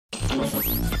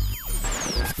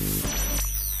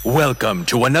Welcome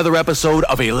to another episode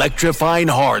of Electrifying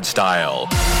Hardstyle.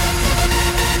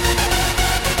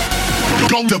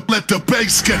 Don't let the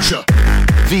bass get you.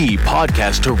 The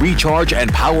podcast to recharge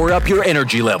and power up your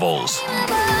energy levels.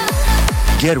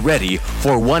 Get ready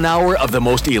for 1 hour of the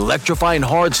most electrifying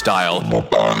hardstyle.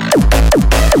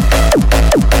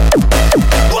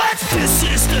 What? This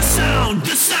is the sound.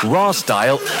 Raw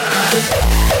style.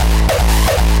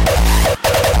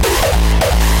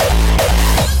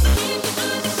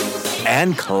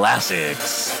 And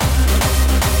classics.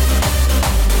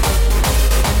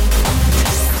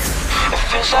 It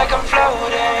feels like I'm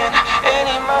floating in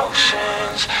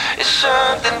emotions. It's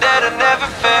something that I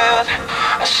never felt.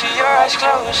 I see your eyes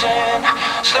closing,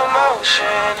 slow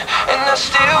motion, and I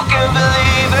still can't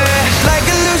believe it. Like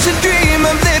a lucid dream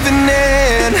I'm living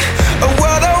in, a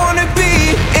world I wanna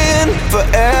be in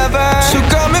forever. So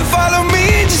come and follow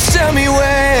me, just tell me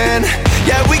when.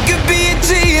 Yeah, we could be a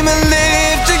team and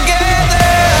live together.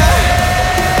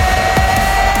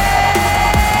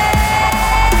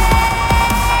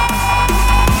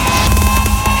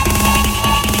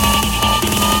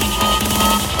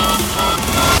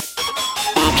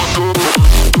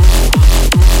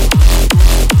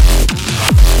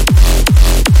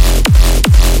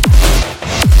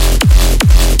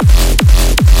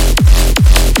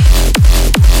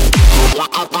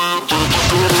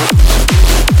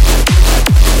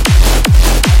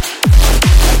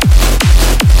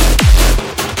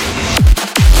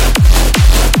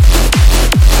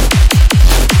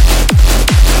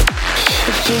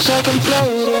 Feels like I'm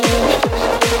floating.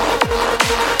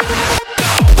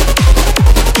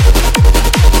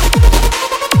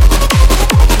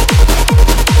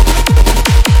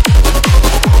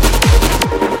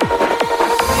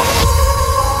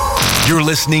 You're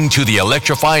listening to the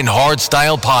Electrifying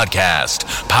Hardstyle podcast,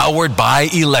 powered by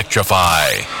Electrify.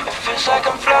 It feels like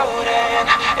I'm floating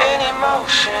in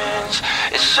emotions.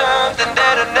 It's something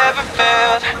that I never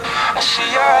felt. I see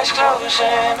your eyes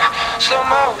closing, slow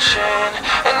motion,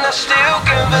 and I still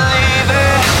can't believe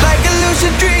it. Like a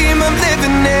lucid dream I'm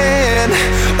living in,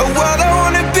 a world I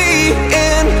wanna be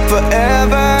in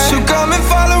forever. So come and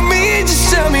follow me,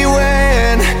 just tell me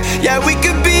when. Yeah, we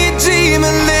could be a team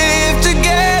and live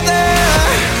together.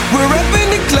 We're up in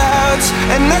the clouds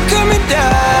and not coming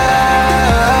down.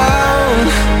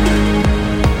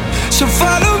 So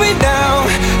follow me now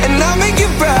and I'll make you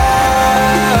proud.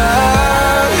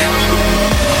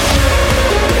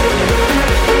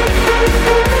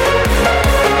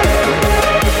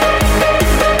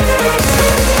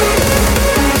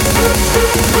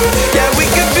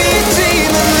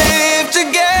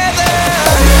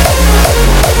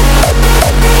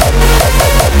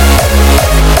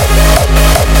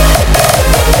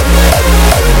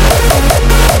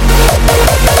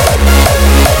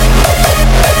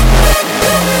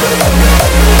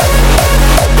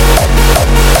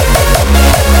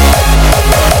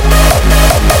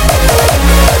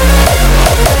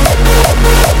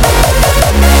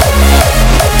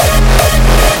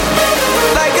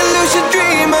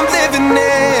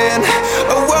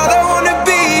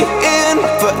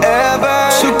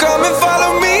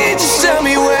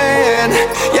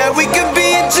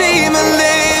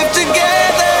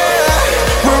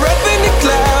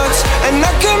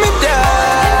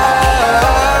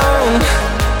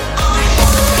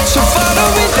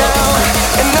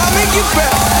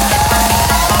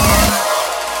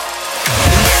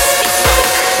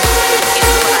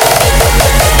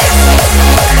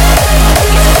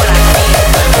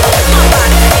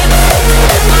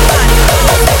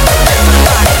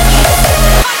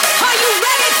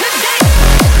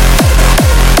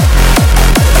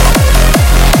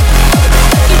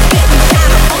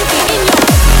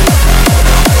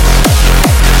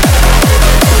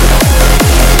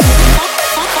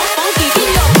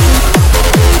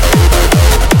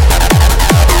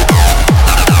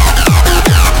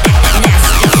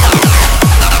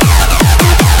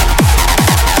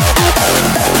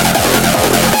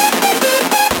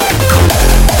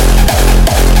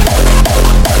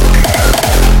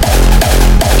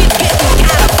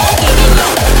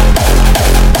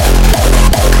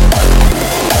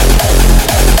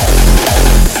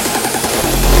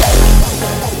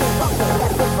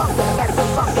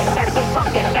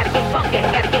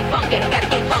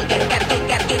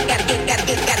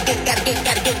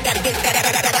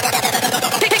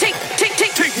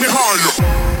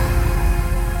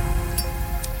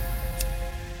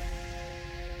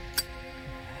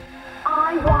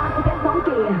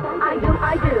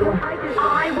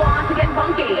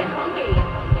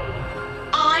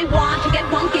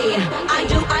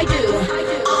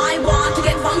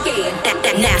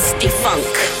 nasty funk.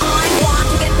 I want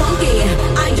to get funky.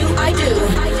 I do.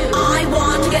 I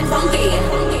want to get funky.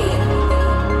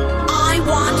 I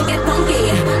want to get funky.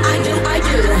 I do.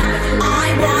 I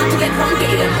want to get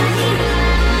funky.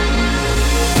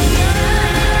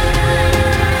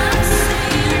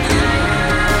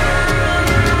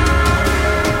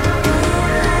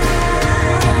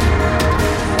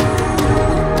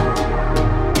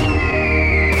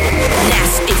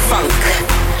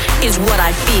 Is what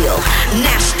I feel.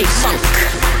 Nasty funk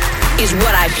is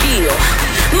what I feel.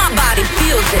 My body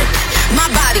feels it. My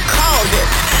body calls it.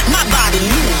 My body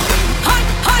moves.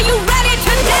 Are you ready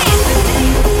to dance?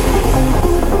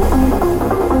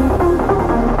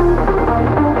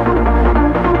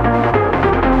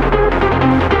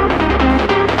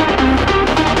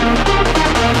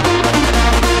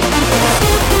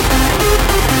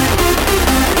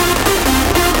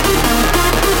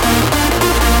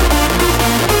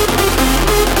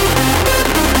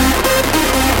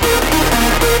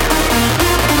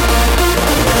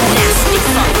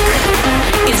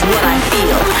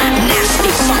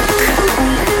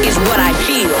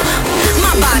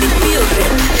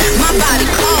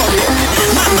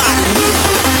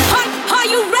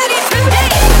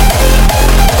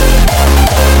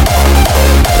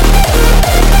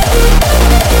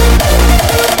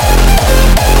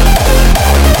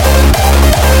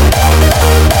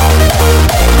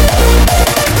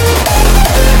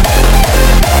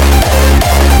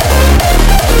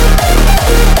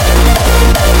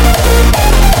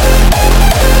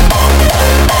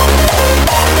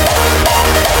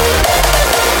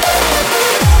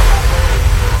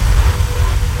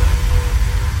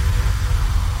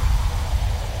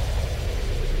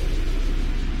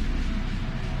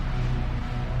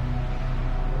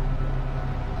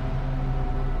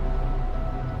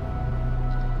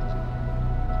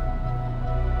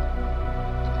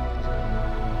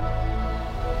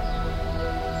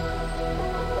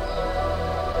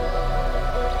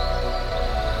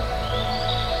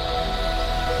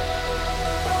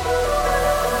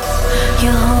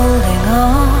 You're holding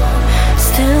on,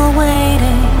 still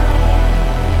waiting,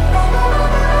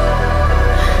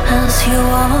 as you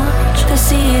watch the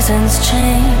seasons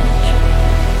change.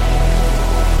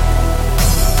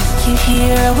 You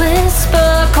hear a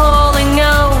whisper calling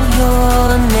out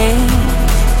your name.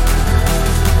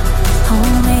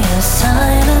 Only a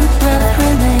silent breath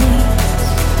remains.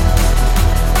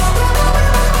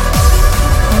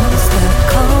 One step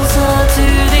closer to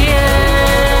the edge.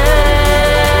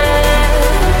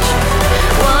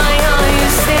 Why are you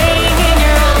staying in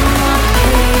your unlocked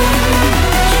cage?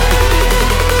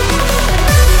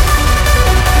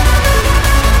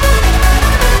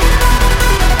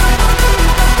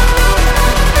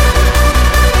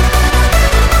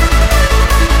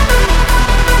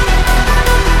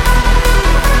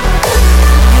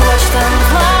 You watch them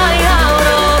fly out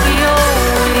of your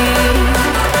reach.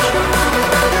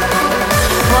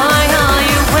 Why are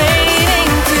you waiting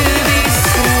to be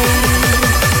saved?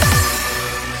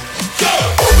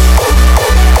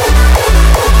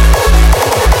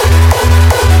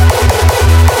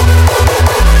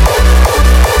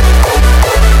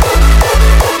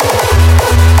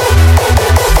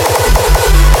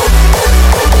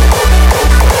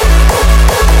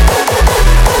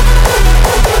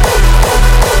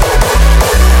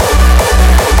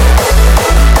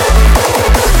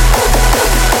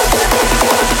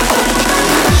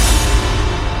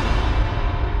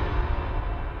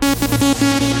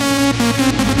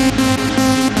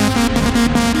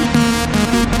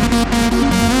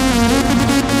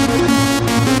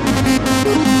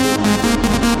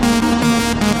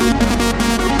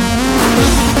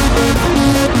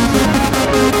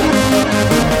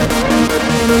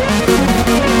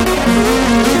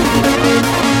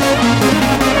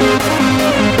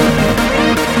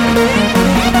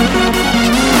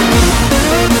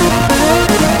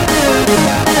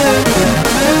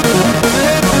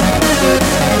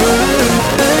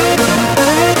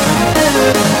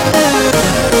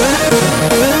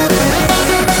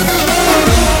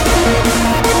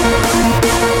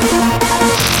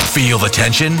 Feel the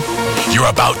tension? You're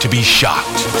about to be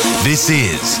shocked. This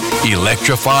is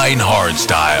Electrifying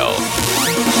Hardstyle.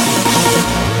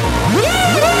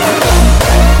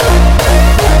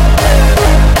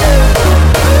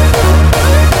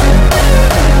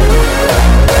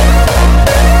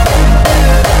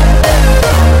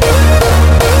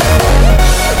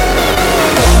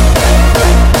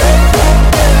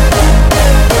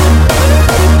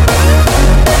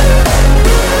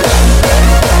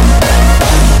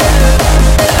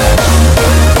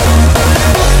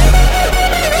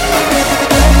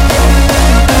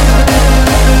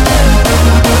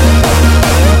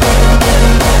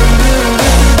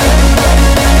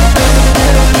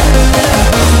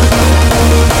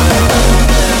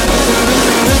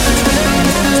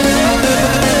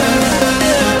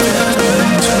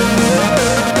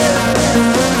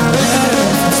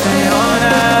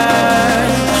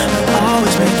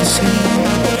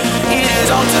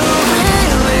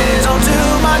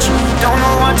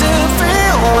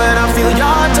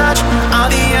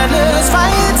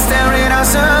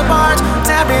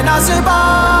 us apart.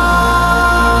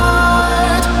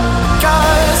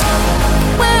 'Cause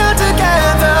we're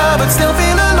together but still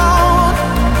feel alone.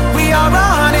 We are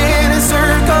running in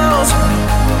circles,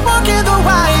 walking the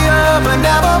wire but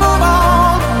never move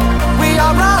on. We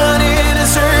are running in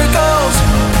circles.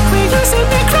 We used to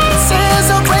be crazy,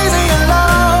 so crazy in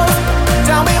love.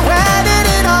 Tell me, where did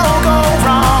it all go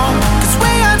wrong? 'Cause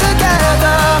we are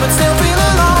together but still feel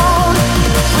alone.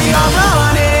 We are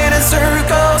running in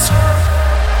circles.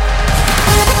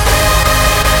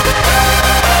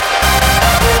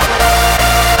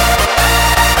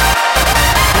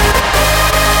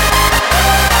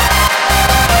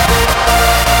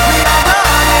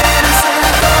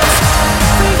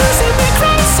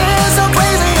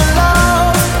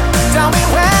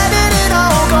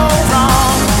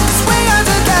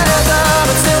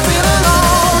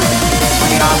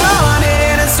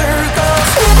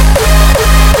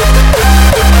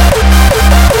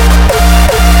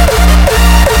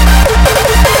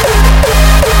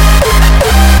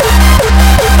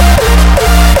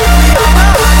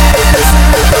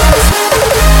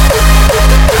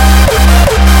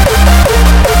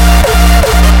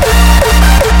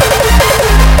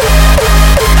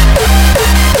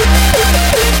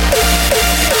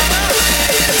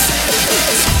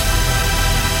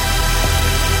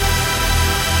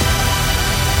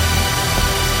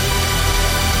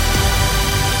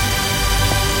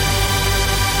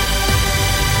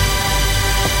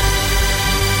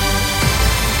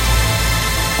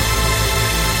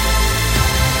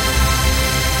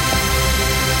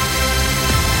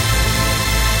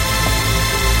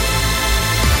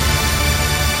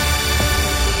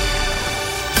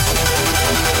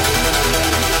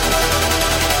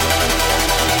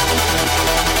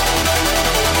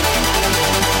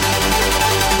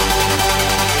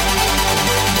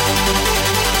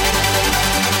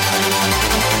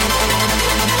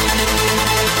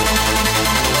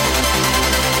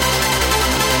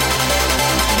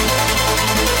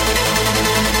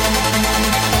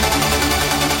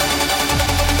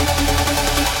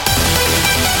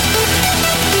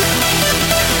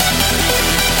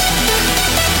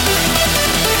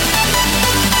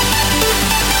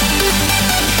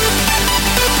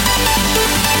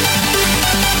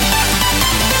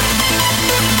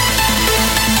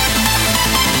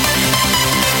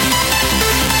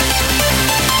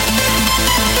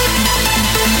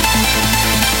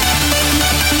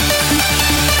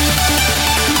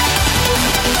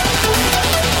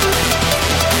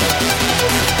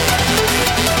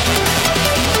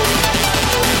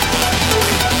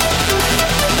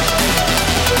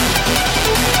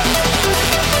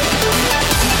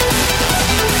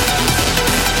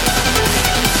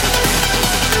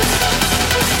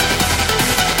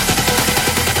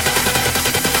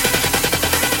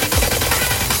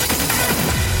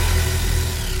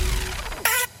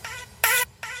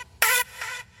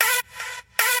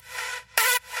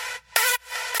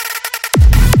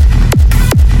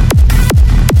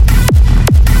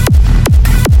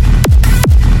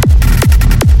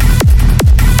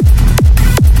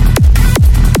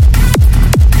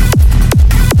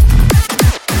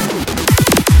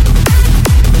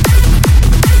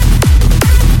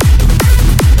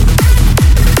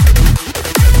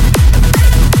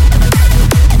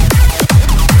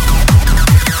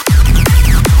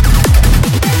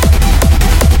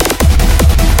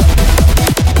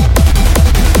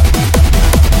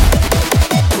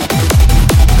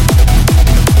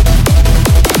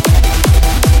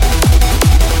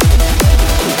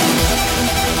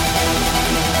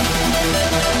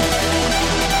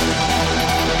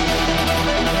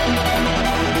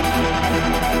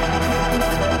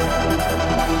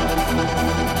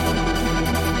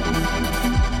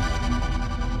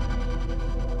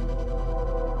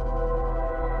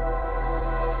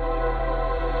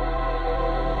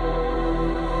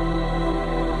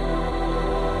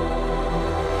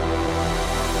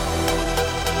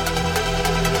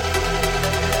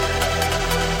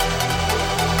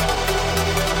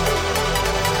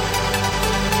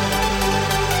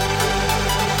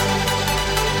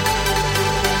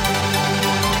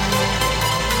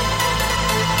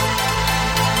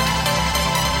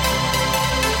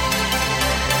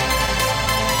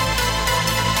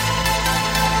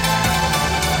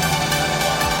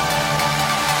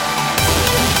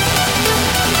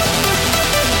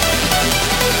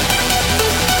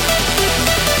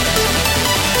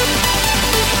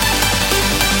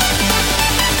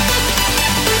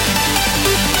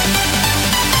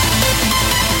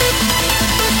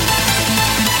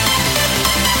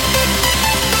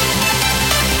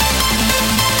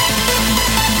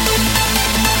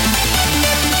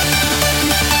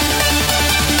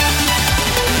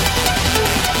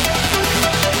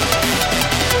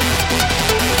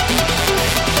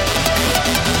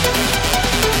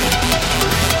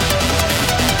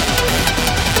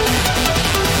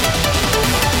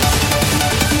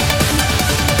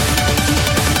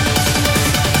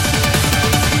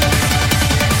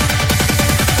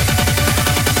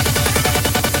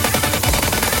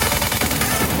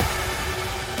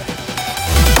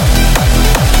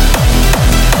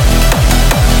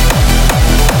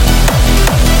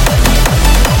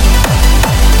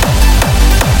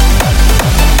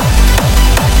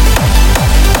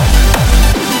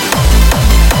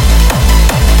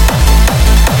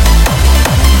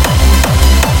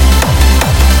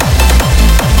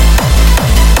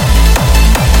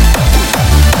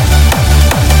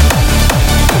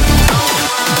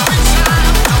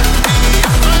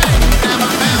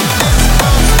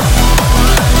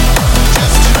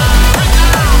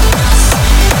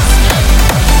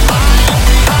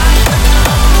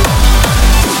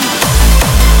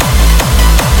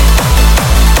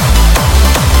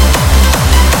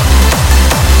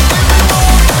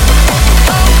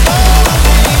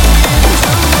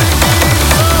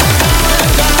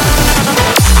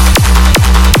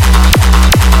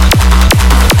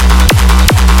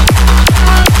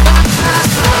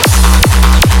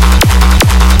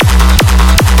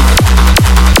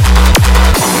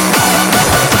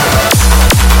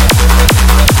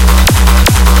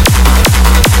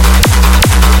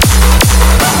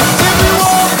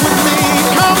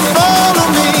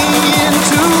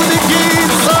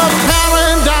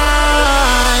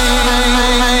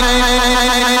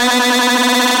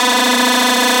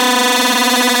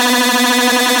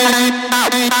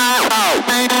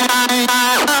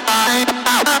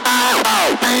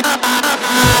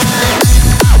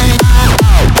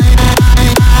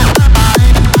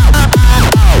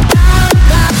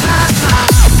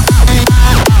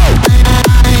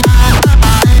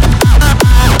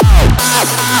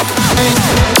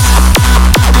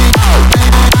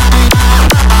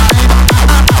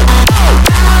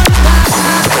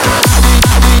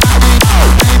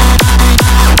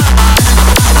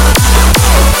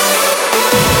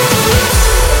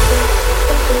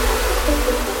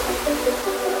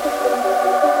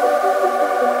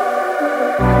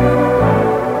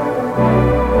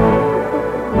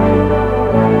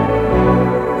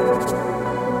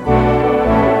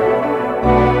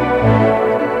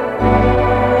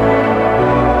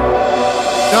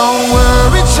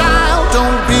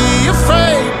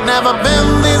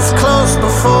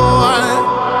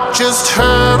 just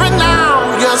hurry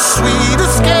now. Your sweet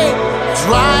escape is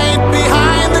right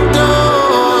behind the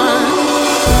door.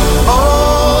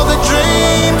 All the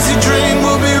dreams you dream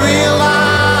will be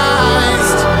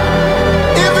realized.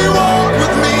 If you walk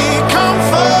with me, come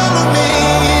follow me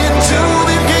into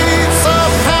the gates of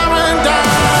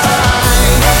paradise.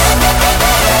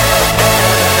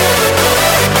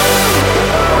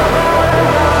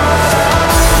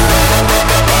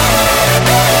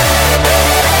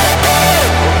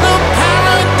 The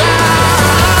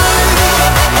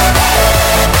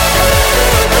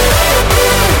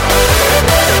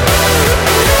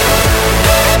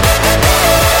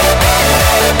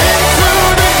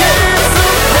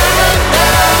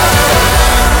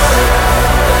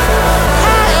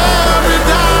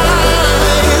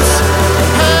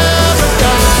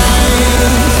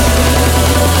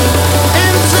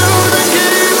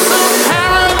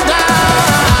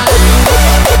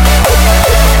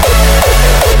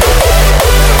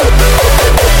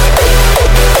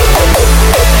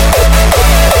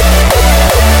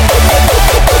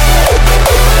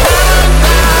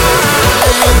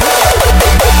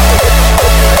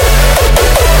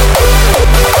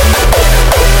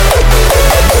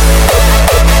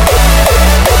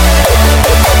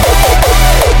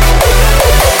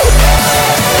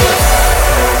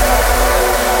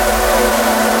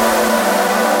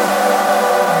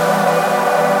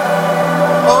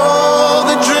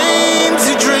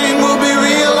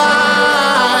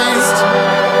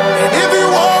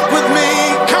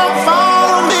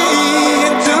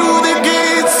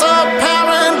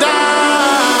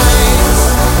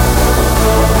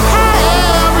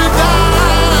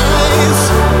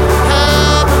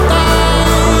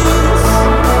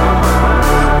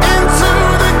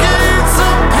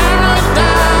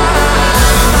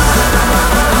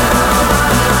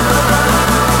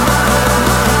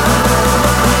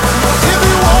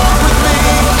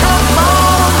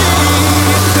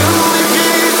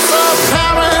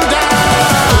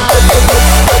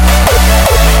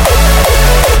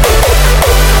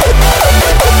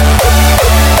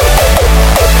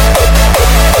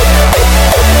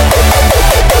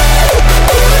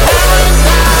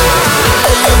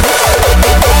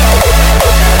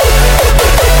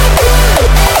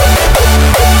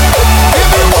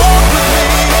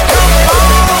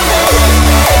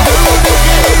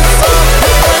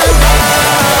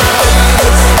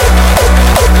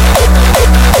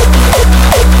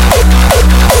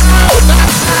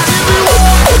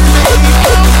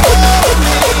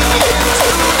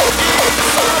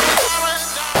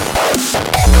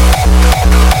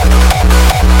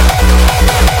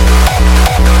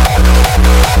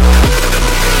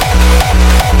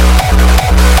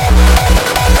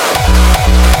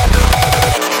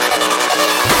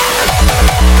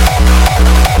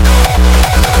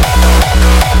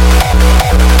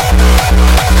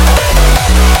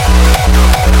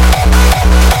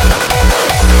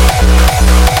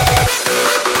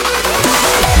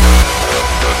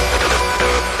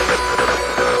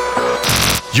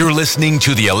You're listening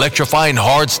to the Electrifying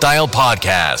Hardstyle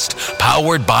Podcast,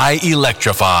 powered by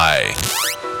Electrify.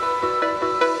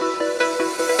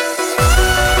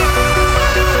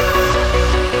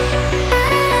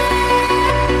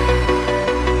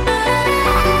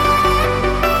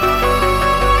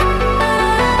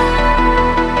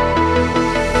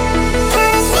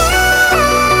 Faster,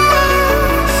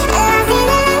 straight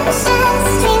for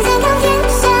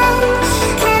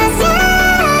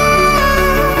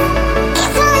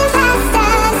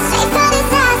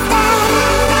disaster.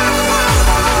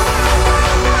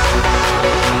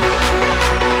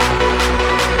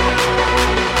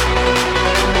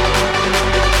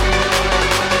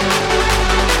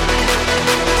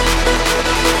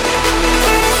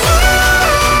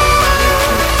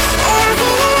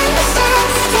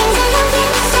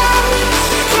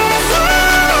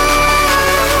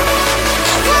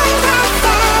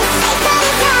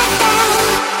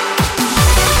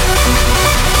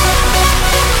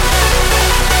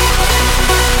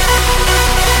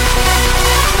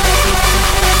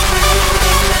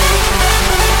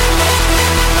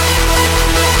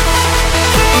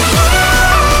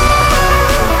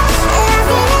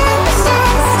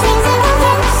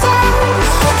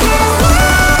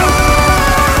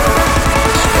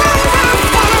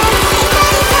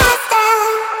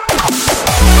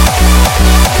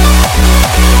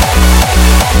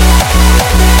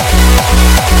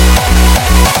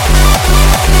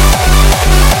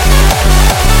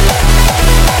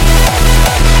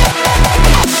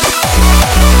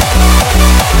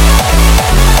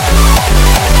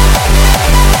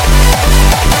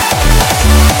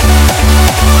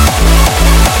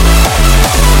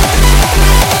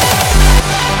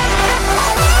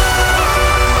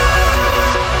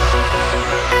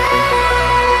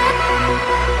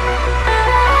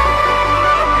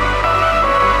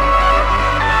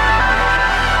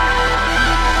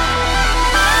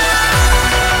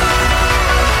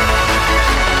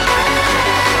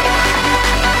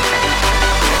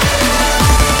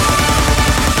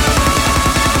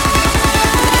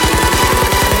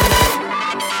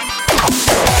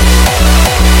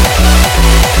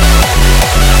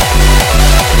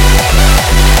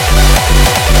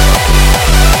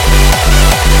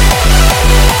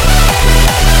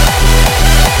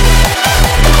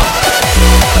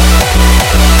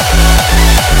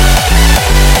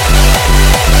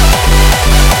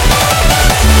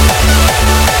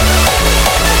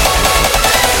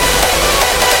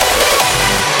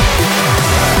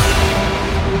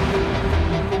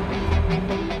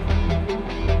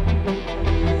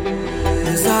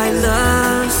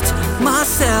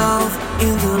 myself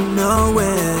in the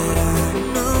nowhere.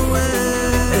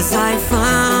 As I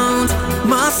found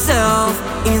myself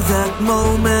in that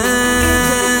moment,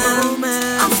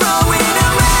 I'm throwing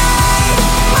away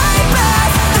my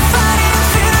past and finding a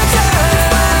future.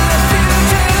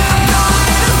 I'm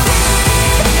going to see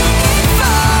it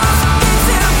falls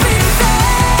into pieces.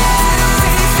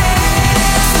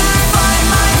 Find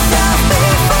myself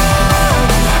before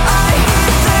I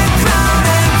hit the ground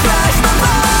and crash my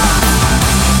bones.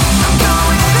 I'm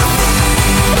going to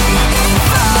see it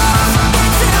falls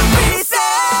into pieces.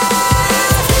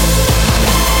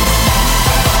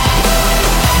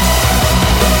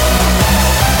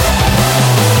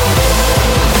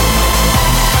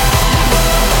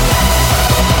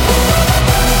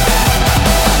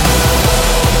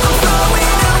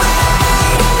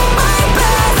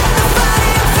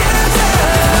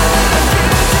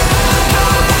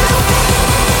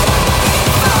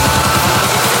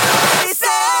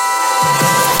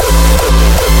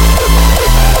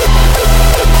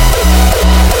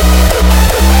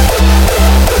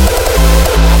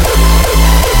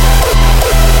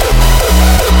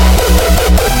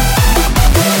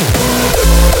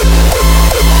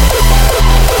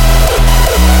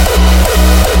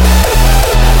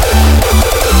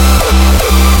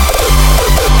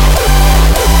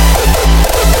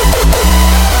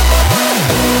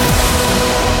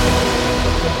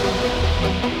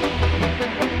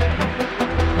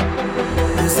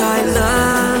 As I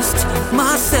lost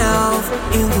myself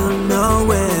in the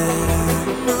nowhere.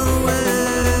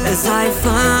 As I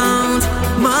found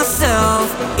myself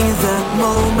in that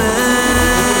moment,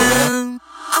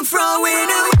 I'm throwing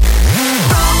away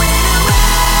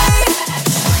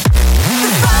the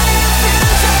fire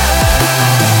future.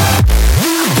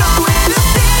 I'm going to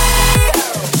see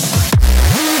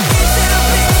into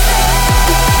pieces.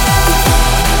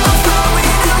 I'm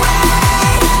throwing away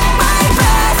my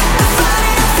past and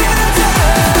finding a future.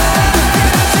 I'm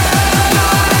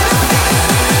going to see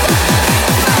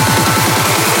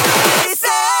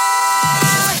pieces.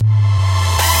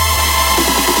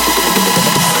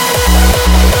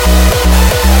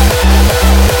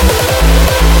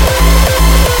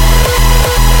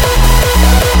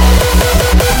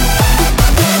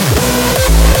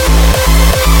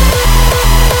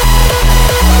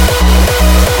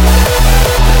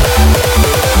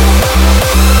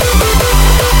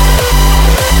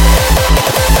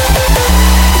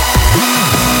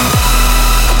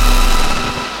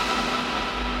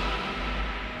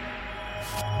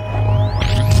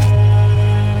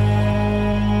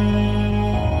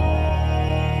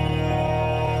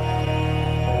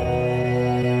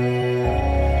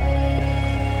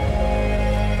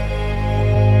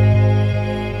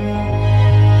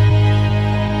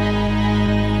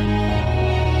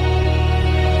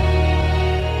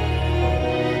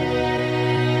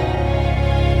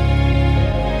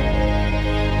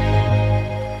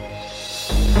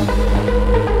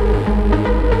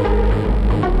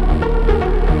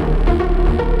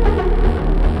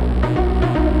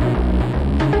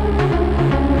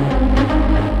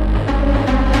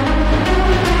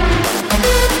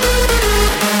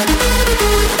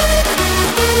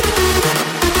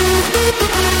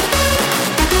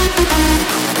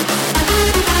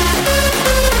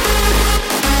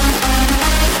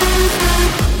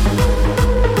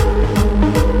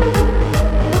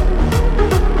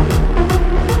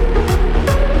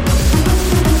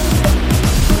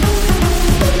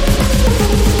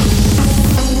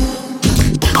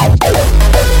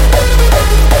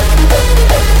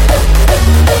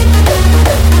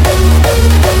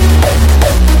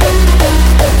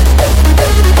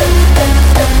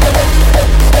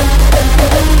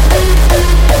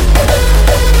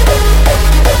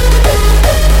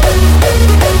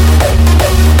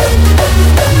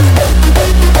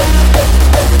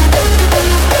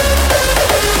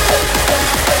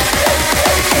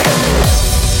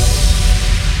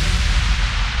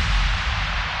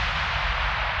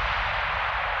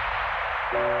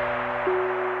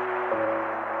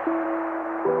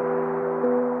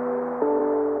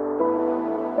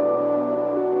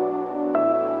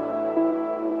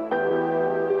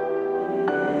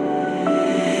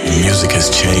 Music has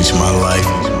changed my life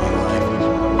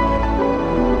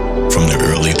from the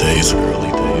early days.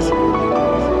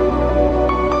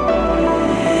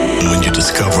 And when you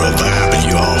discover a vibe and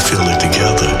you all feel it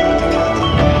together,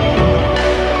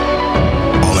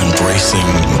 all embracing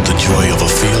the joy of a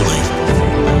feeling.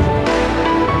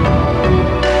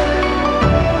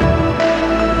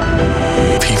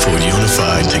 People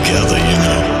unified together, you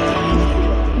know.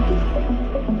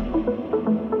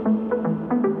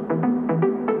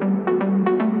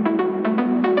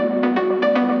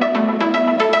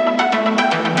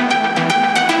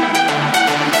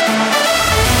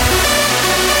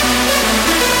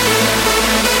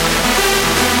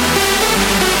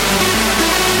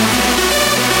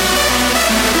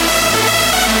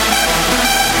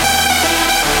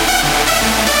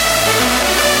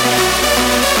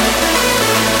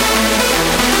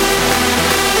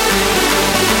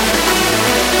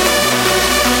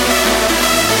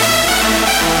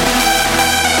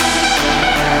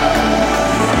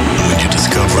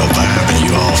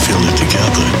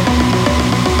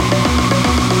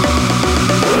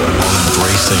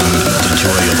 embracing the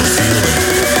joy of a feeling.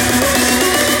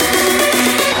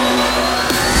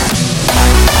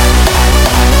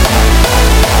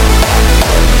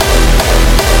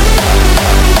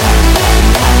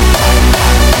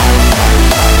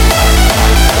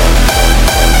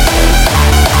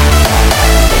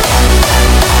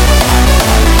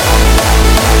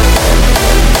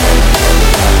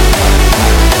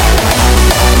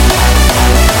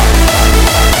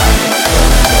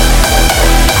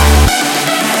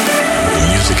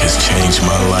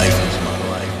 My life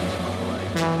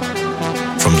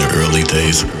from the early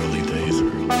days.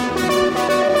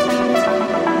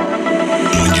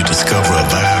 When you discover a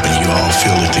vibe and you all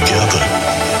feel it together,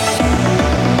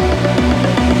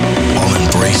 all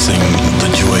embracing the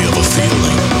joy of a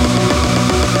feeling.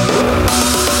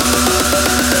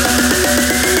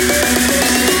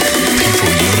 People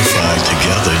unified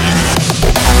together, you know.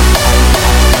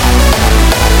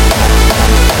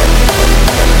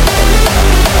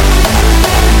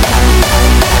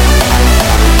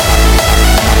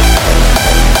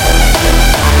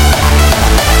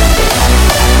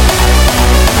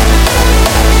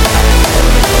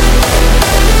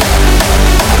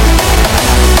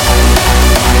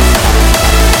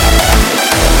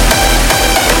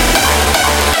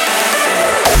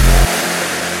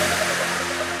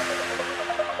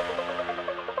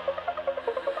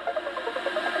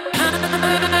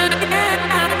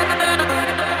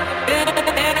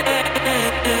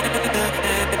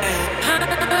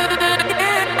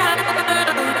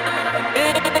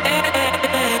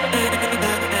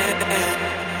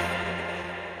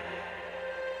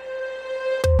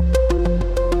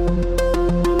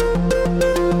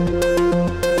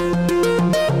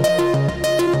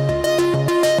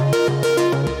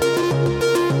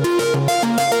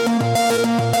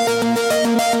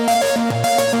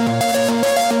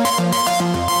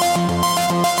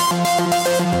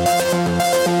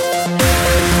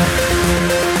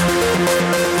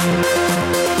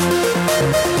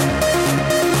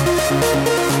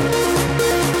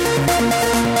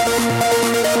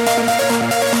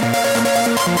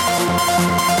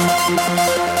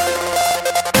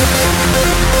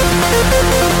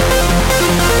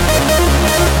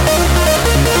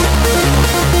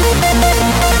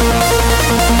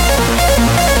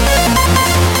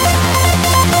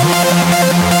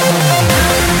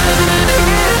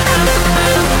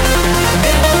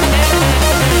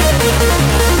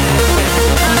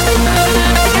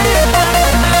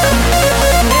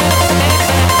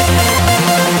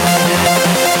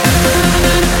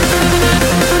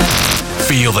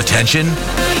 Feel the tension?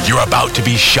 You're about to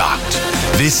be shocked.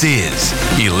 This is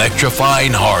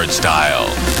Electrifying Hardstyle.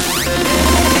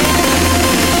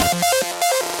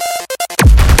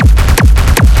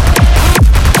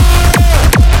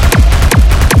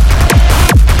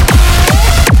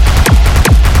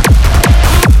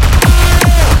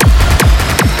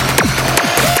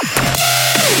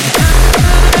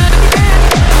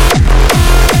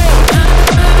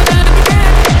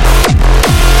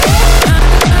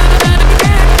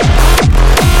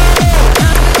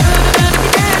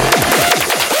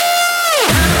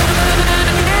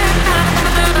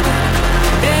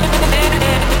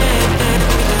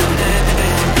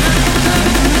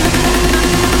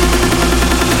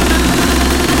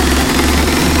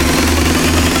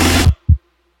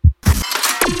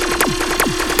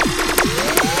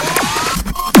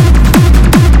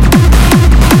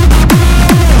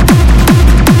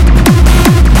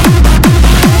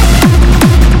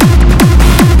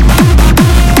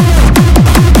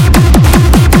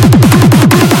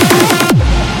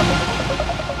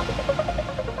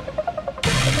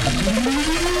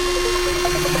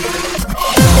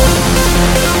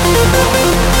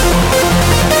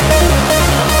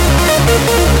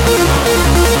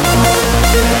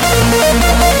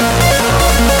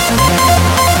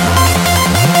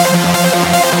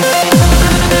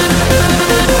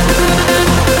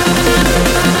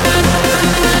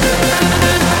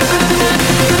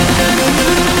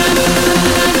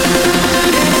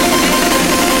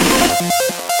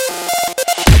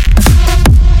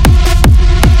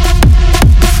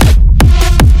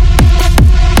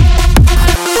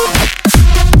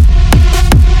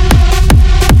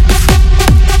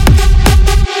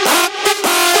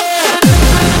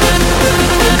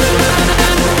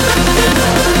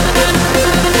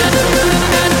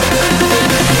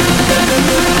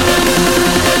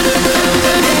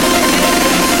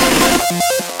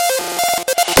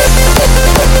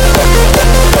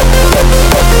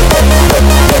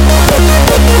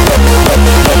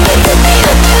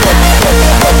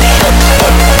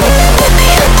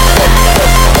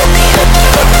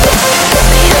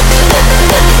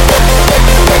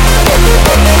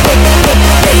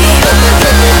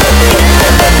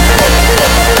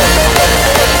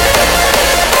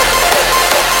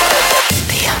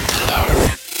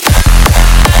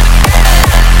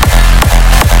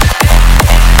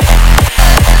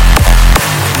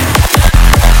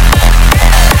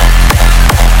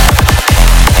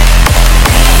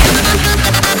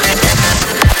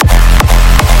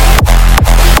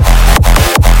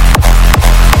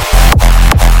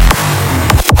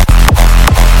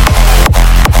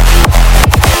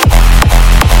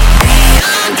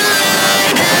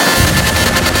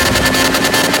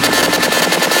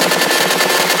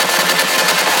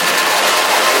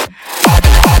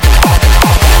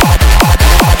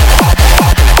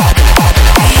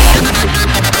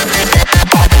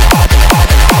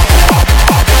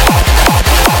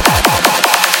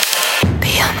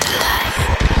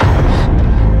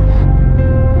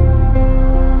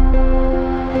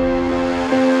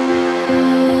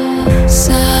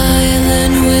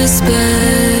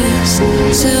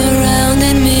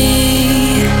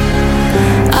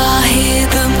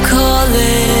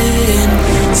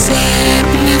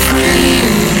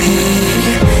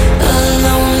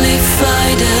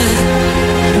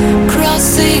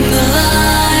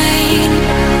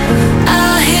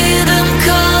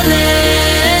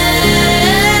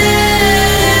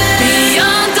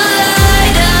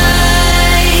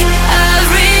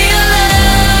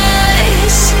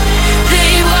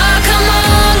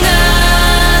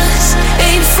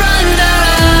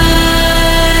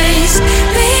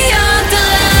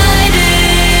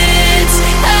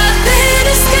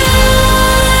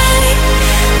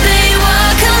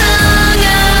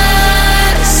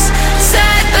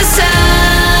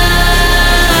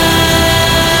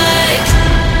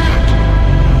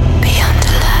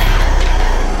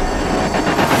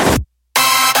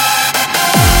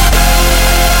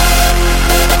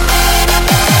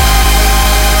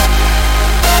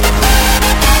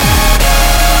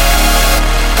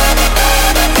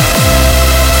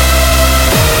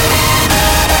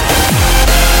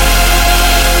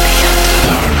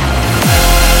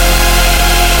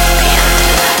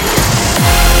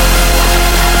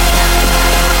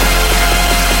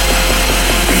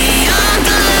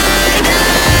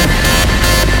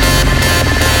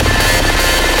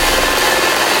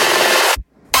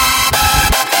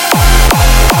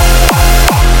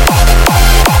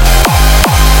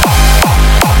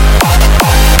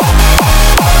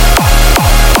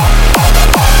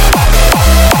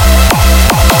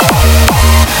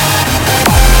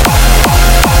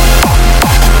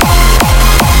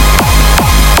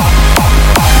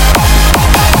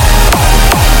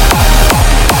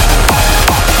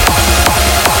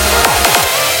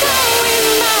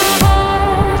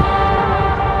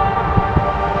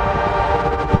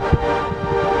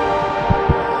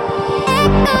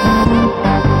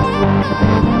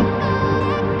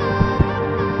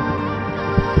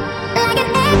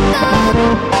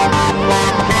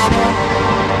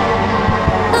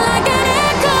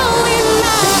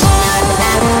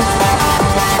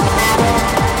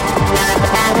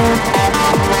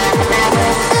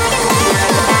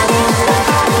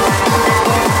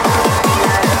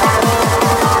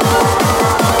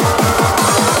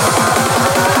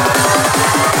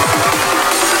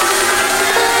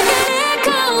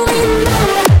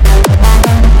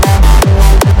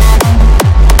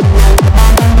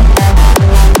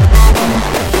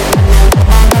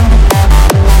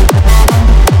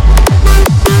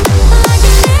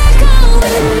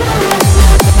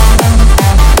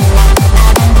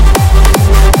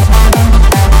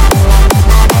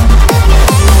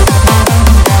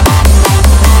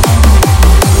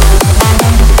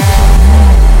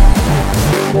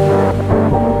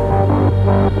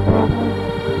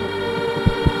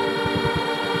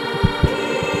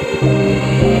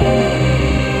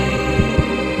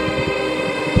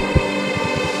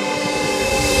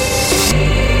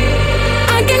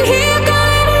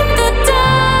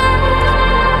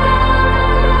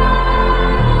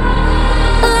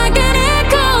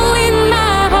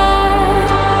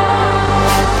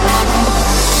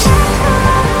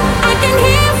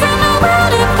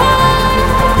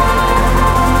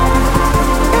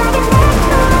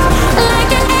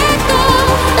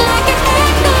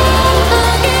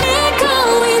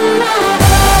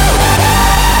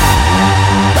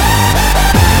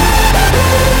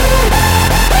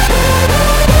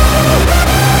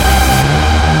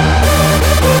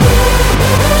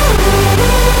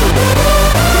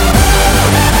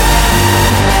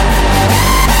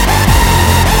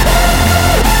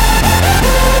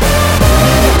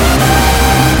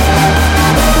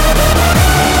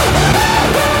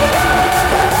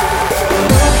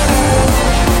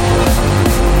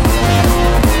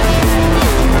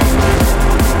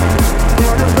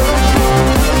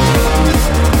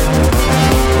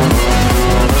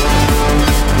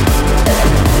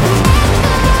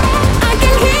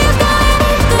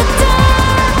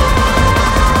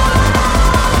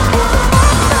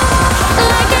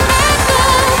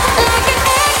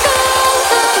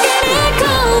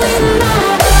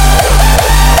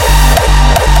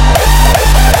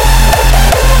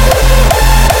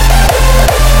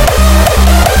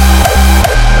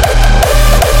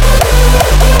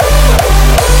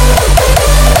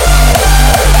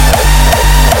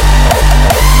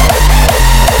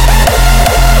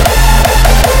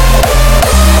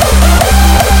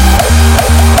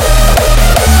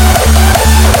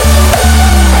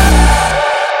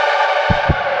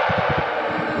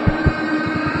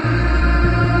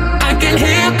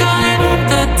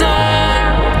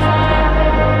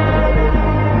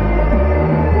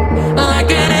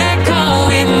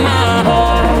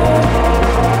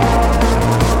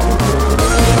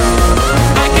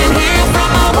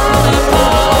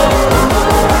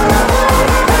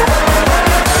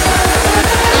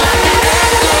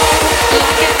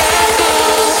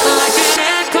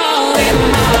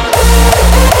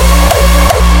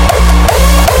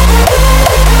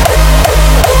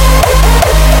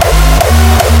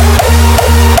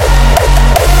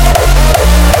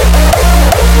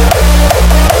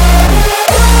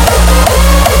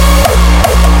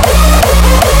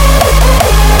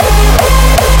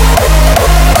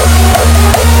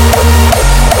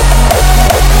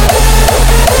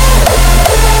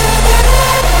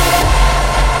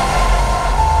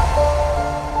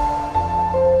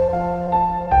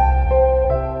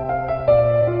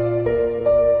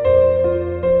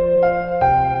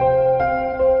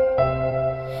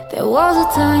 There was a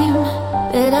time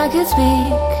that I could speak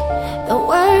the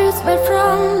words but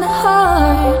from the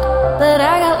heart, but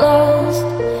I got lost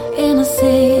in a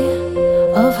sea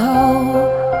of hope.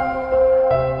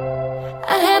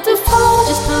 I had to fall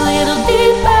just a little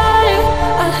deeper.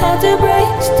 I had to break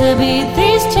just to beat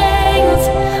these chains.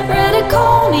 Rather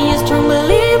call me a strong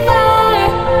believer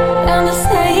than to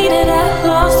say that I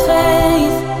lost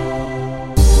faith.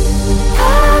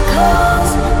 I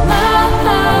close my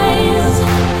eyes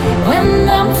when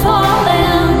I'm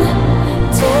falling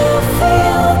to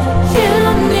feel you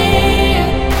near.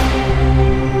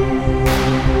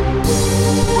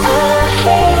 I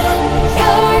hear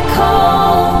your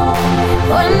call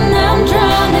when I'm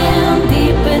drowning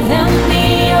deeper than the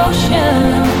ocean.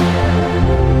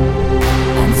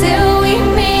 Until we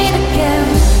meet again.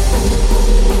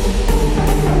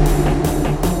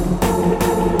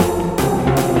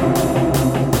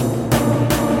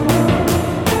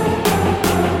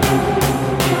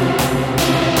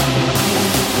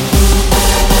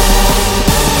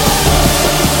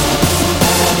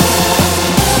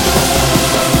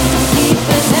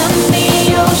 Deeper than the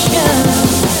ocean.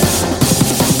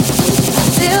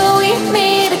 Until we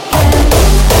meet again.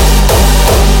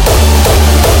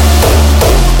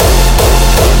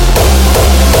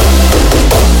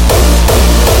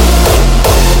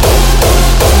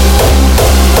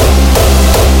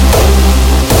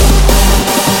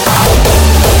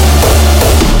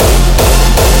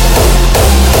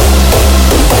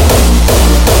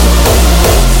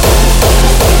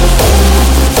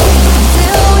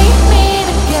 Till we meet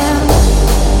again.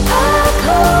 I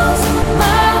close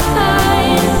my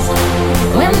eyes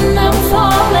when I'm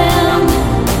falling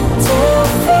to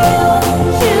feel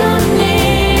you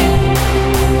near.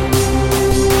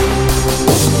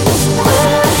 I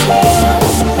hear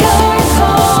your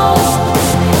call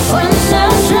when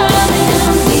I'm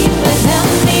drowning deeper than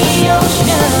the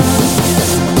ocean.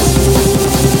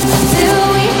 Until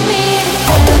we meet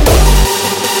again.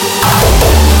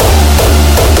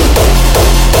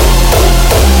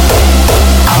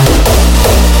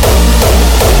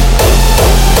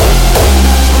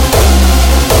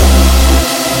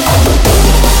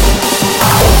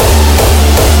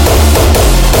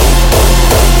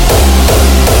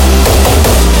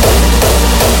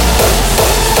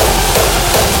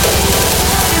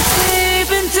 Deep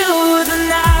into the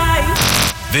night.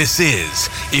 This is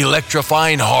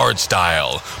Electrifying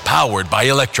Hardstyle, powered by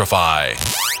Electrify.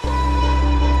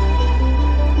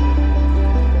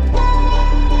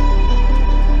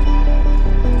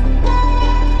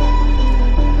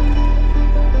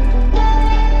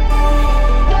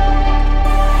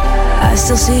 I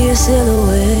still see your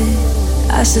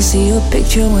silhouette. I still see your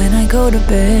picture when I go to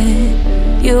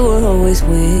bed. You were always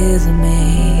with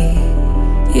me.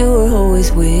 You were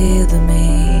always with me.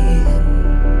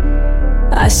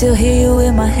 I still hear you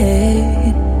in my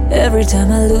head. Every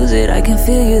time I lose it, I can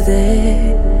feel you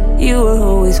there. You were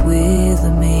always with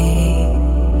me.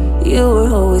 You were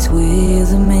always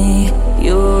with me.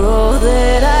 You're all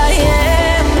that I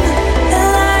am.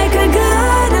 And like a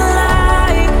guiding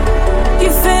light, you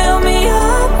fill me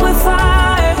up with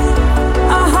fire.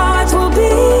 Our hearts will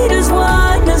beat as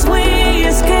one as we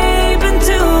escape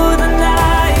into the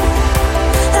night.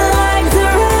 And like the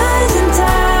rising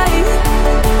tide,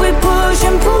 we push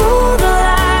and pull the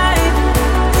light.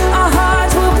 Our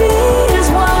hearts will beat as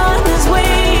one as we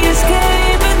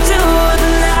escape into the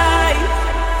night.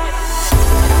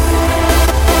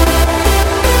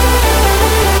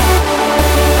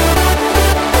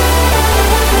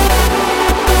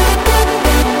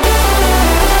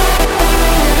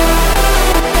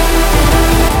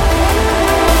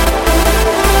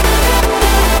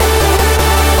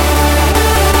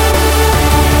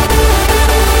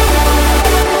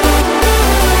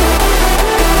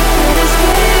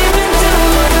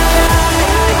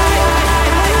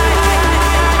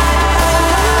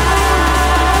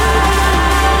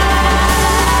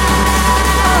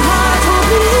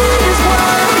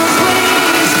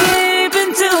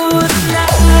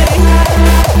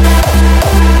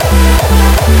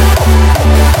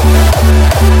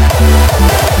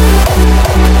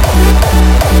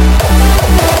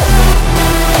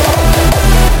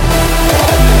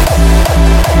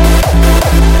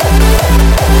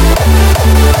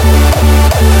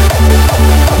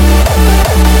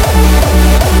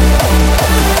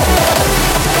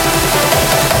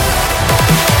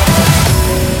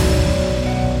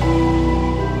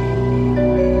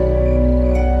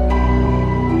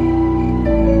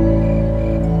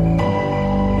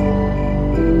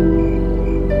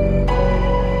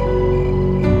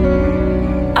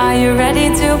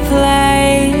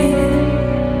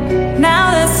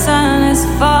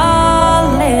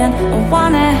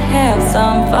 wanna have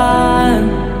some fun.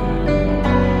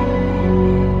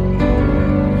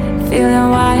 Feeling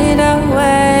wide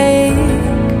awake,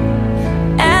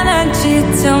 energy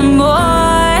till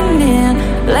morning.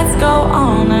 Let's go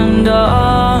on and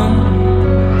on.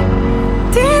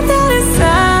 Deep down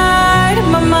inside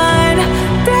my mind,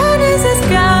 there is a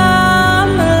scum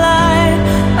alive.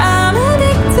 I'm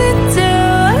addicted to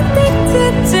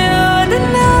the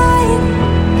night.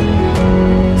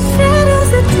 Shadows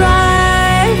that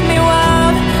drive me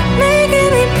wild,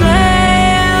 making me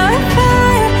play with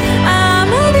fire. I'm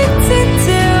addicted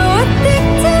to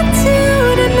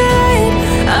the night.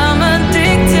 I'm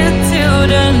addicted to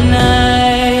the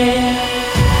night.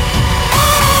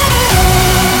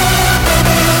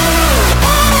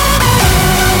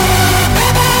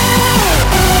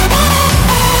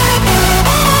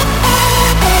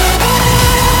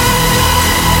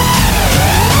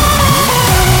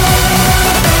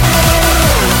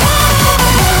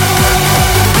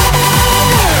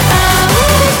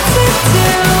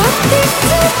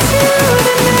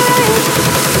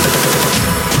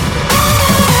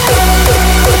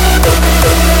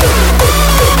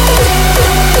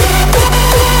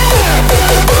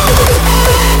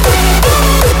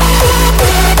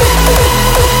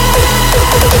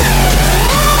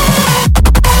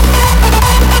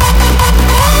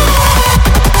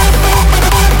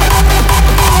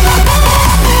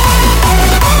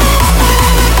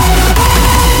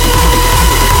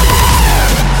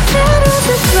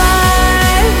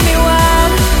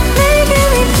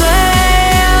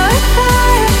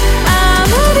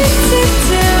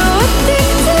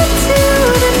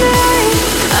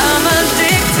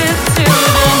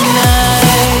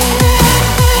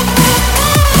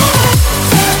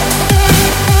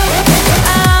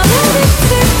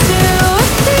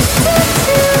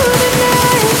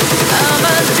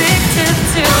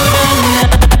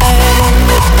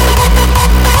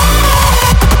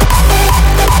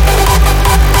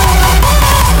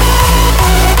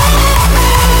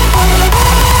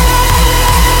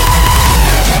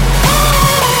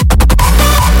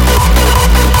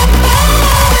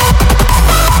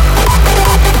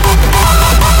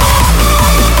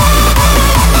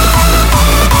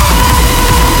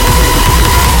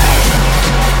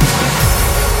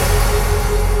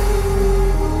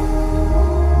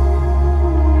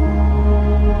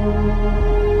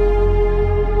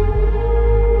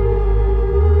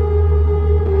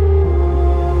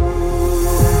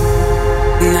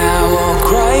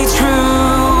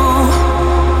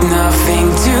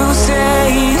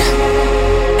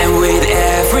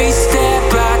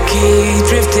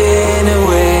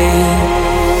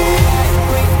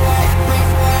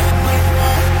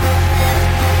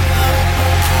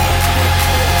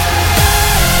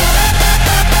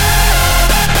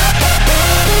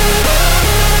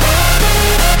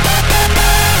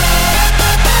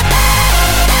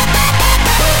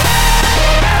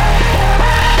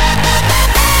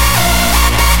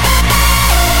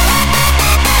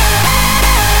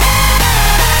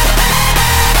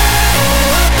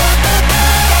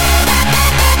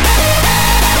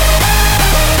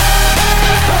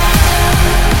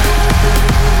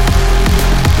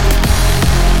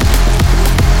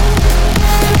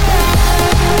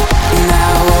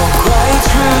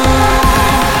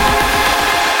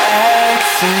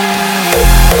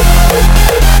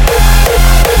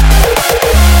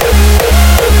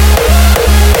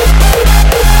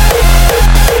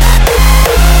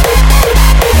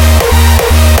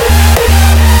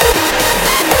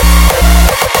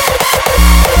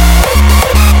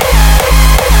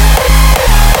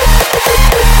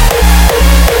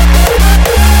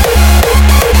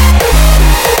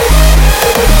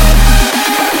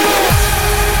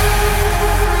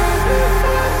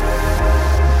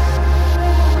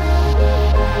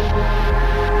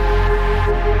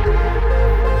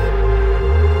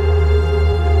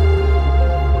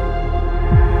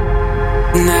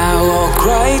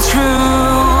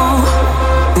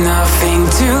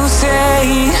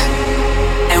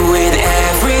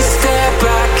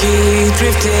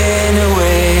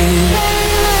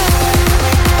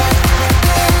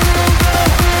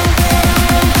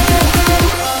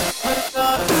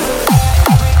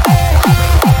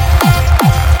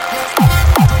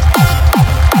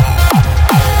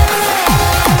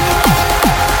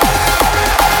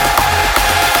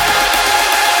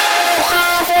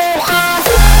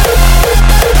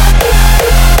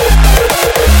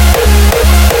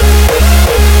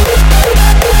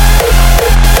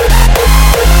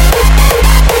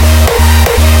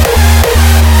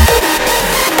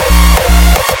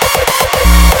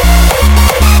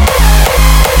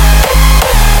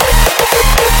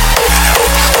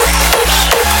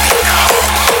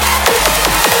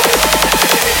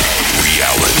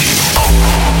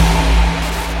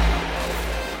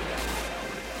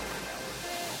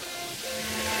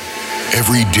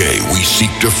 Every day we seek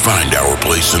to find our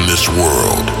place in this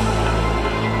world.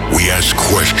 We ask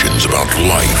questions about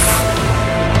life,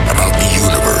 about the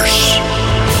universe.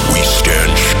 We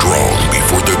stand strong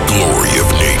before the glory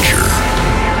of nature.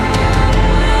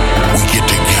 We get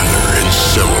together and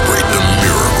celebrate the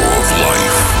miracle of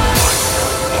life.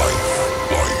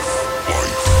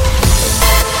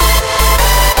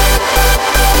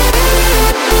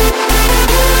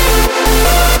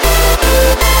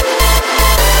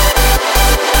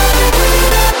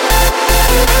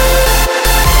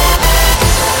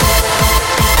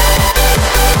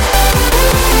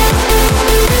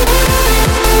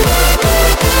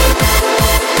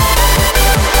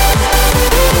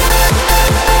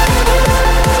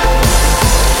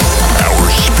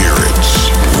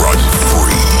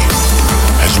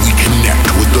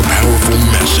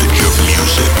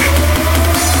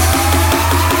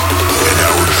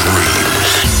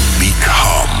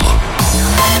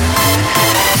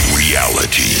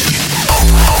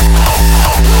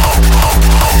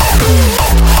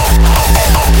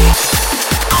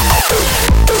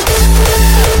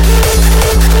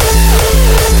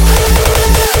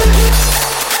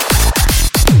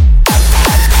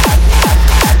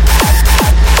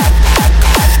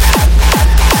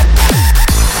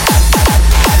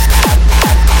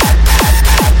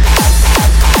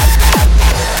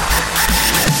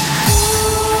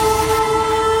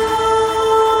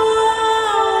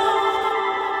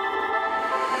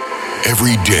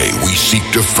 Every day we seek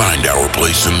to find our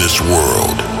place in this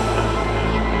world.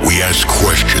 We ask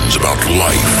questions about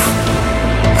life,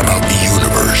 about the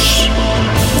universe.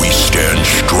 We stand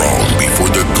strong before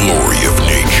the glory of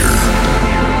nature.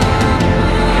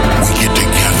 We get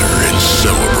together and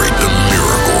celebrate the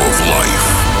miracle of life.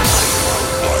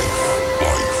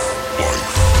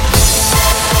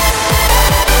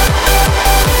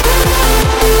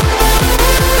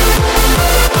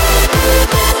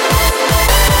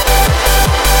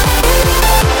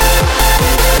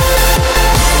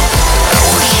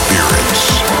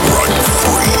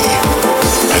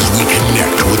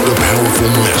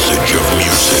 Message of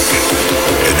music,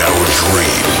 and our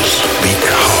dreams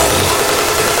become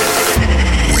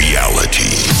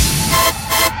reality.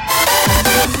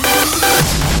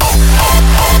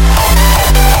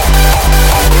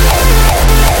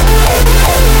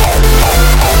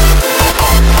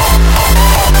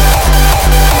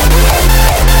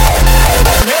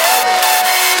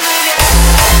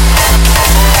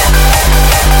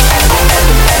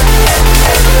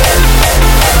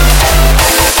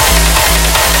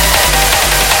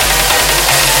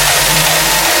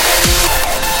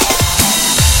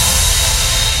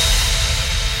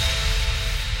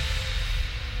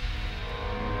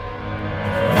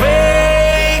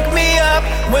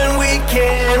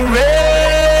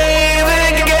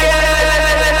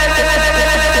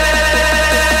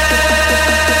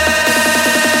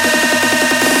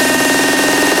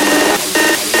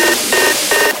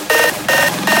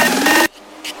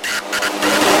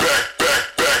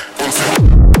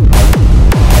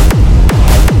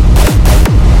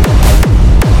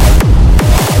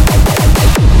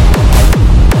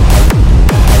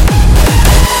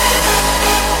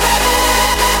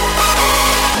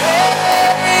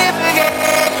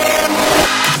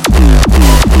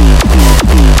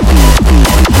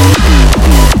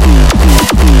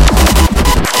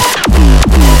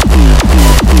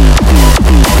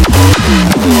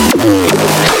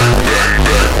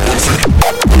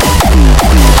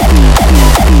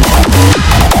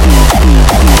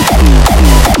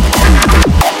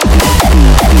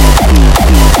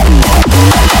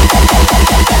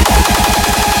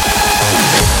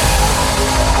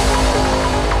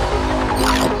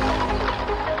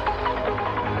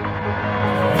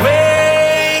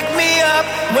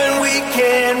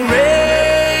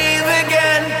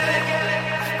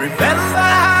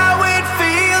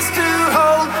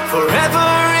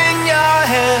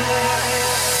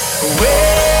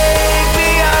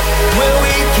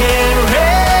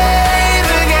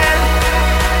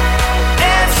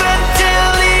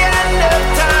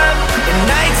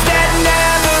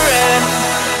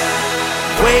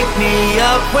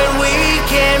 When we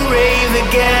can rave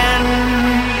again.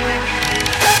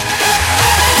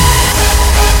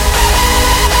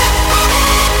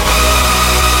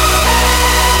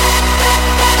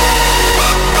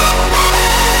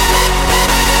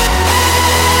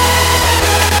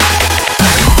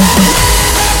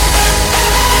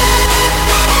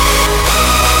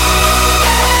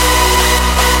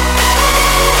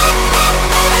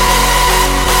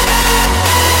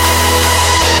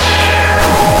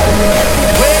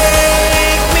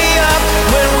 Wake me up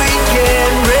when we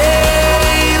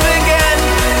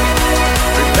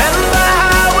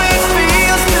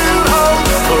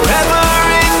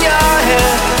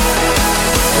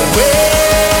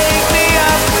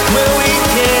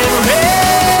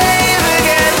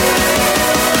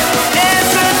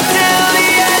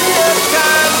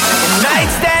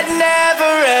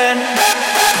never end.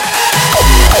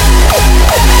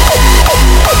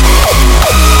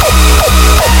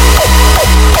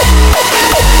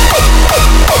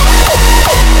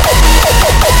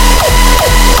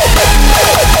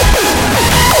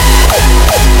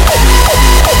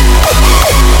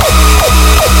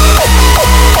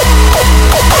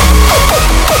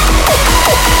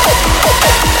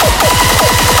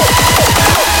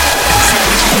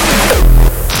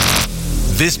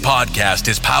 This podcast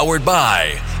is powered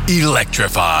by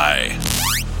Electrify.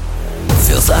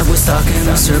 Feels like we're stuck in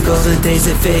a circle, the days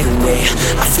that fade away.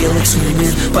 I feel like screaming,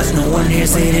 but no one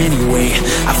hears it anyway.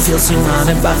 I feel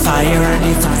surrounded by fire, I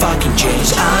need some fucking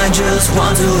change. I just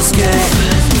want to escape.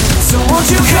 So won't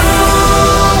you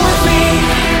come with me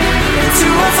into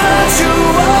a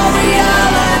virtual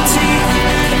reality,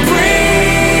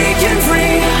 breaking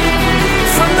free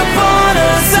from the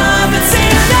borders of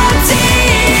insanity.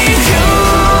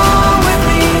 Come with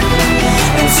me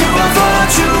into a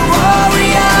virtual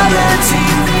reality.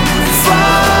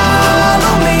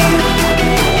 Follow me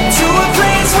to a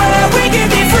place where we can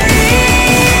be free.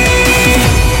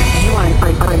 You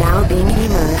are now being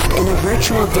immersed in a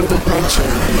virtual dimension.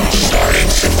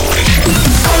 Science simulation.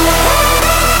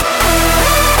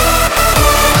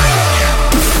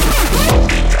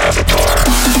 Loading avatar.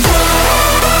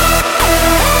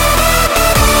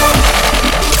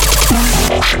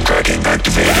 Motion tracking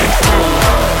activated. 10,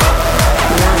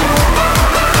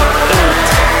 9, 8,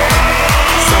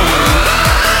 7,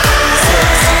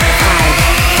 6, 5,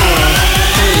 4,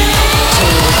 3,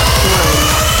 2,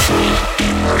 1.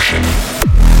 Immersion.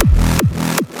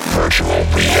 Virtual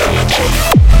reality.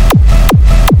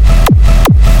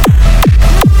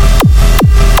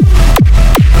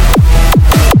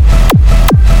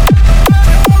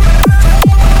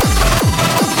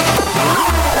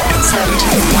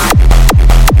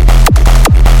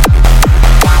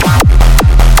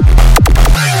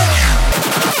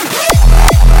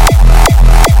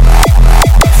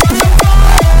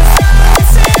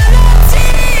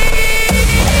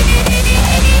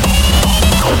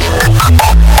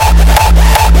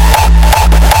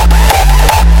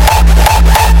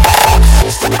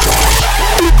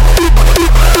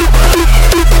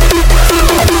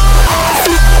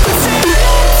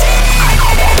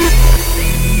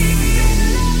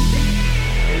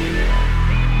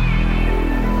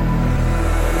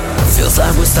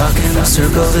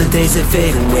 Circle the days that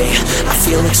fade away. I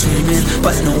feel like screaming,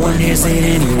 but no one hears it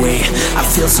anyway. I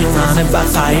feel surrounded by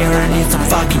fire, I need some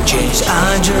fucking change.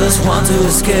 I just want to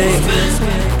escape.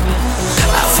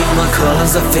 I feel my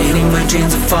colors are fading, my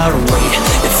dreams are far away.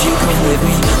 If you come with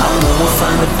me, I know we'll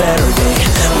find a better day.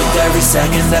 With every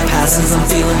second that passes, I'm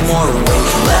feeling more awake.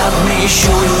 Let me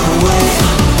show you the way.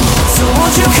 So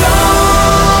won't you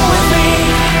come with me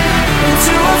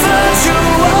into a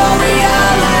virtual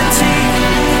reality?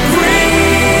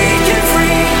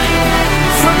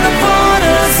 From the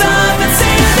borders of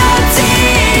insanity,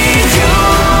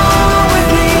 come with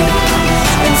me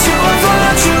into a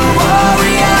virtual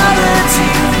reality.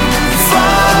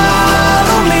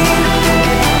 Follow me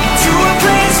to a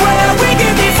place where we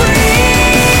can be free.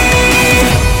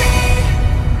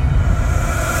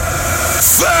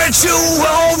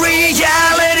 Virtual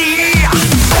reality.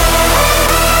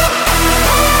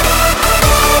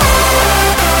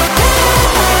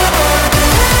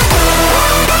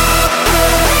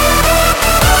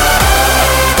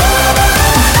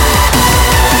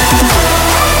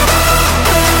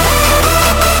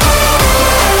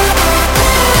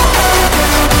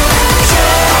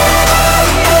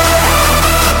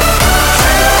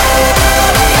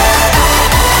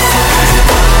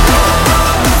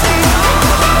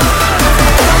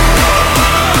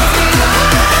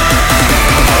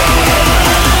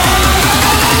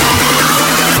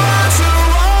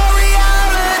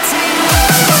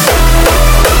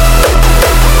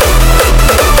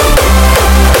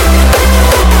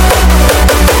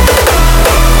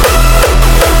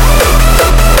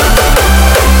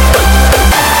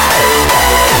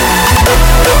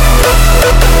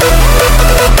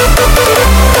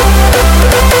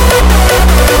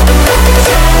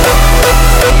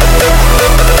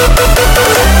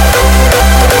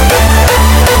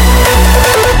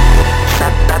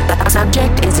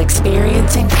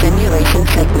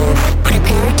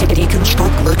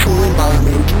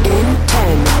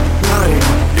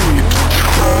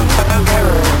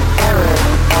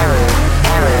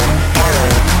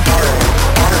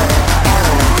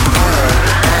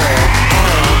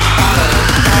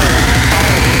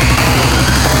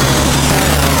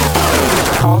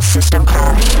 system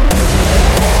crash.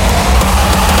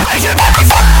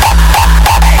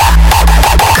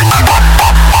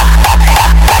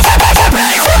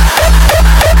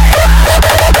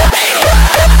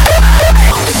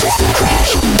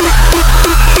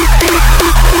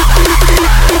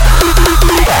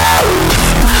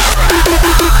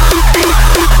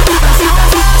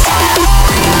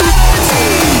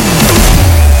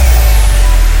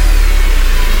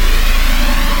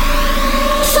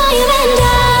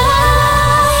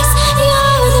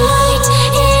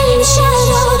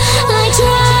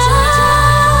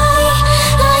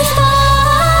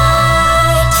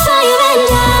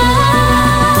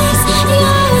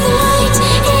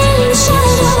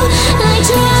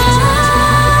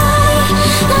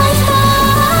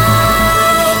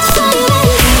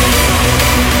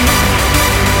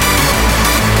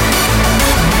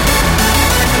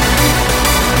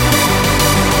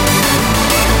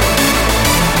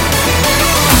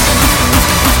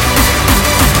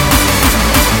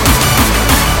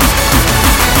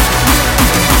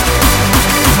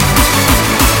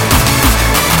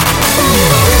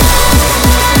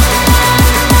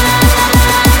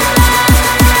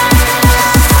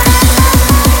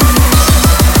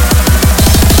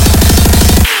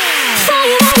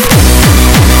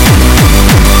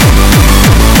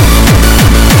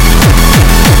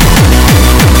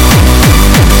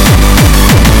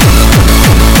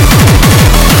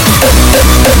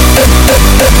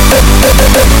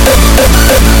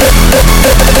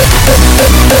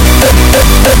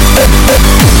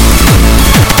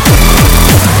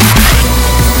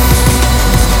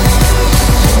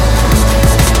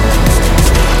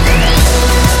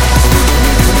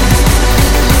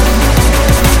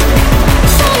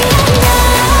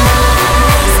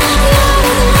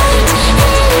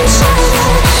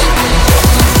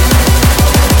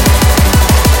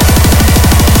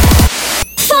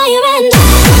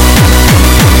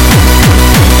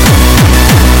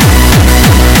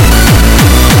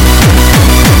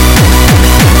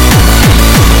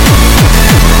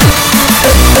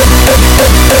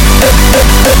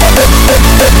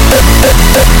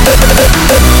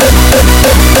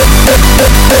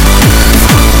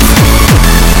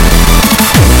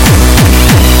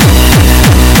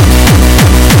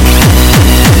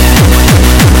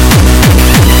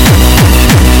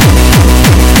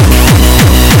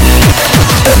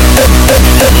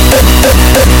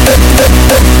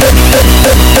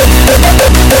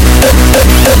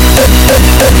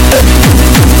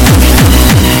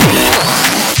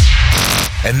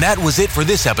 That was it for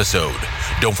this episode.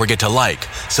 Don't forget to like,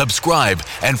 subscribe,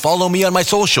 and follow me on my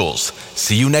socials.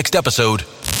 See you next episode.